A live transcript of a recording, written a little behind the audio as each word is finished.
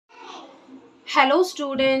Hello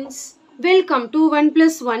students, welcome to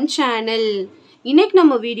 1+1 channel. இன்னைக்கு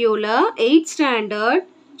நம்ம வீடியோல 8th standard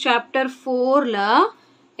chapter 4ல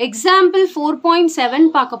example 4.7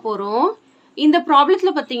 பார்க்க போறோம். இந்த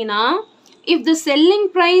ப்ராப்ளத்துல பாத்தீங்கன்னா if the selling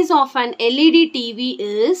price of an LED TV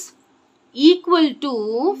is equal to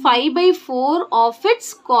 5/4 of its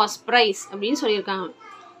cost price அப்படின்னு சொல்லியிருக்காங்க.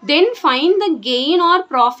 Then find the gain or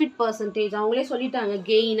profit percentage. அவங்களே சொல்லிட்டாங்க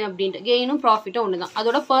gain அப்படின்ட்டு. gainum profitம் ஒண்ணுதான்.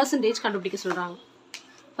 அதோட percentage கண்டுபிடிக்க சொல்றாங்க.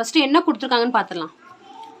 First என்ன கொடுத்திருக்காங்கன்னு பார்த்தறலாம்.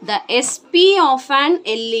 The SP of an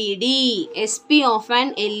LED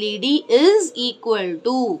is equal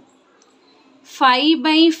to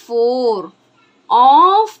 5/4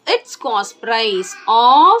 of its cost price.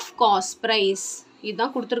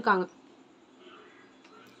 இதுதான் கொடுத்திருக்காங்க.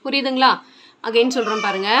 புரியுதுங்களா? Again சொல்றேன்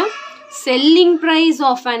பாருங்க. Selling price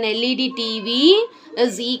of an LED TV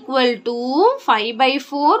is equal to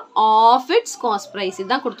 5/4 of its cost price.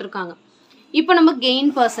 இதுதான் கொடுத்திருக்காங்க. இப்போ நம்ம gain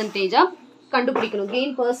percentage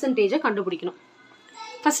கண்டுபிடிக்கணும்.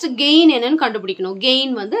 First gain என்னன்னு கண்டுபிடிக்கணும். gain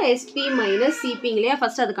வந்து SP minus CP இல்லையா?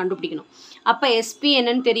 first அது கண்டுபிடிக்கணும். அப்ப SP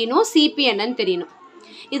என்னன்னு தெரியணும், CP என்னன்னு தெரியணும்.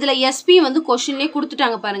 இதுல SP வந்து क्वेश्चनலயே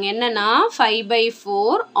கொடுத்துட்டாங்க பாருங்க. என்னன்னா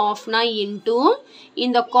 5/4 of na into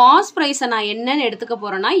இந்த cost price நான் என்னன்னு எடுத்துக்க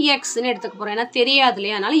போறேன்னா x ன்னு எடுத்துக்க போறேன். ஏன்னா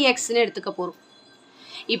தெரியாதுலையா, அதனால x ன்னு எடுத்துக்க போறோம்.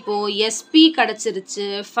 இப்போ SP கிடைச்சிருச்சு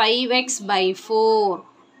 5x/4.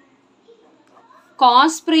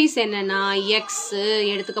 cost price என்னன்னா x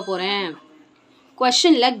எடுத்துக்க போறேன்.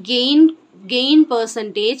 क्वेश्चनல gain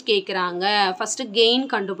percentage கேக்குறாங்க. first gain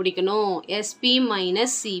கண்டுபிடிக்கணும். SP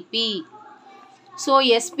minus CP. So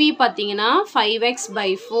SP பாத்தீங்கன்னா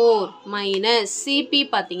 5x/4 minus CP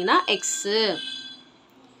பாத்தீங்கன்னா x.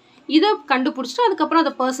 இத கண்டுபிடிச்சிட்டு அதுக்கப்புறம்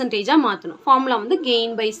அத percentage-ஆ மாத்தணும். ஃபார்முலா வந்து gain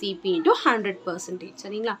by CP into 100%.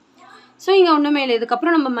 சரிங்களா? So இங்க ஒண்ணுமே இல்ல.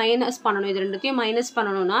 இதுக்கப்புறம் நம்ம மைனஸ் பண்ணணும். இது ரெண்டுத்தையும் மைனஸ்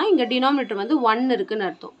பண்ணனும்னா இங்க டினாமினேட்டர் வந்து 1 இருக்குன்னு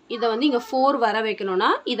அர்த்தம். இத வந்து இங்க 4 வர வைக்கணும்னா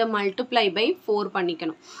இத மல்டிப்ளை பை 4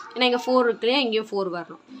 பண்ணிக்கணும். ஏன்னா இங்க 4 இருக்குலையா, இங்கேயும் 4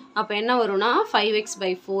 வரணும். அப்ப என்ன வரும்னா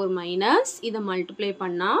 5x/4 மைனஸ் இத மல்டிப்ளை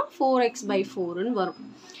பண்ணா 4x/4 ன்னு வரும்.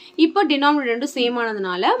 இப்போ டினாமினேட்டர் ரெண்டும் சேம்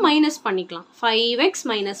ஆனதுனால மைனஸ் பண்ணிக்கலாம். 5x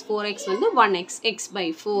minus 4x வந்து 1x,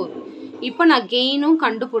 x/4. இப்போ நான் கெயினும்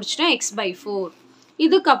கண்டுபிடிச்சிட்டேன் x/4.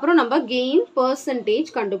 இதுக்கப்புறம் நம்ம gain percentage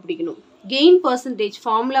கண்டுபிடிக்கணும். gain percentage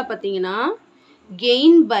formula பாத்தீங்கன்னா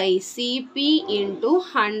gain by CP into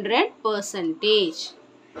 100%.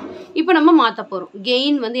 இப்போ நம்ம மாத்த போறோம்.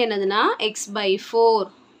 gain வந்து என்னதுன்னா x/4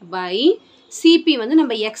 by CP வந்து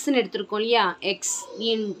நம்ம x ன்னு எடுத்துருக்கோம் இல்லையா, x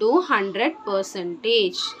into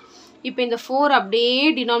 100%. இப்போ இந்த 4 அப்படியே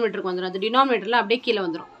டினாமினேட்டருக்கு வந்துடும். அது டினாமினேட்டர்ல அப்படியே கீழே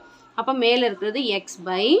வந்துடும். அப்போ மேலே இருக்கிறது x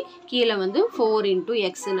by கீழே வந்து 4 into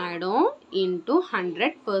x ஆயிடும் into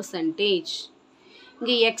 100%.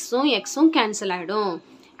 இங்கே xம் கேன்சல் ஆயிடும்.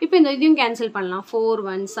 இப்போ இந்த இதையும் கேன்சல் பண்ணலாம். 4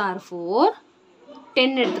 1s are 4.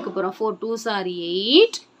 10 எடுத்துக்க போகிறோம். 4 2s are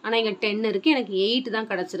 8. ஆனால் இங்கே 10 இருக்குது, எனக்கு 8 தான்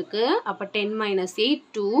கிடச்சிருக்கு. அப்போ 10 minus 8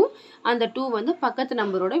 2. அந்த 2 வந்து பக்கத்து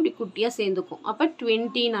நம்பரோட இப்படி குட்டியாக சேர்ந்துக்கும். அப்போ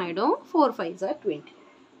 20 ஆயிடும். 4 5s are 20.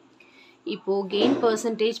 இப்போ gain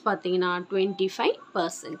percentage பாத்தீங்கன்னா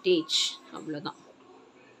 25%. அவ்வளவுதான்.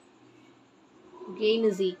 gain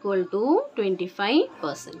is equal to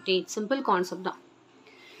 25%. Simple concept தான்.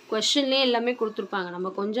 क्वेश्चनலயே எல்லாமே கொடுத்திருப்பாங்க. நம்ம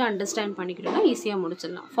கொஞ்சம் அண்டர்ஸ்டாண்ட் பண்ணிக்கிட்டோம்னா ஈஸியா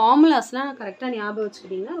முடிச்சிடலாம். ஃபார்முலாஸ்லாம் கரெக்ட்டா ஞாபகம்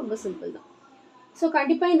வச்சுக்கிட்டீங்கன்னா ரொம்ப சிம்பிள் தான். சோ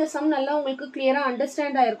கண்டிப்பா இந்த சம் நல்லா உங்களுக்கு கிளியரா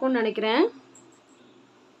அண்டர்ஸ்டாண்ட் ஆயிருக்கும்னு நினைக்கிறேன்.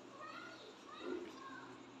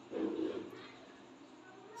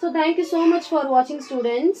 So thank you so much for watching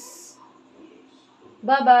students.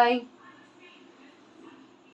 Bye bye.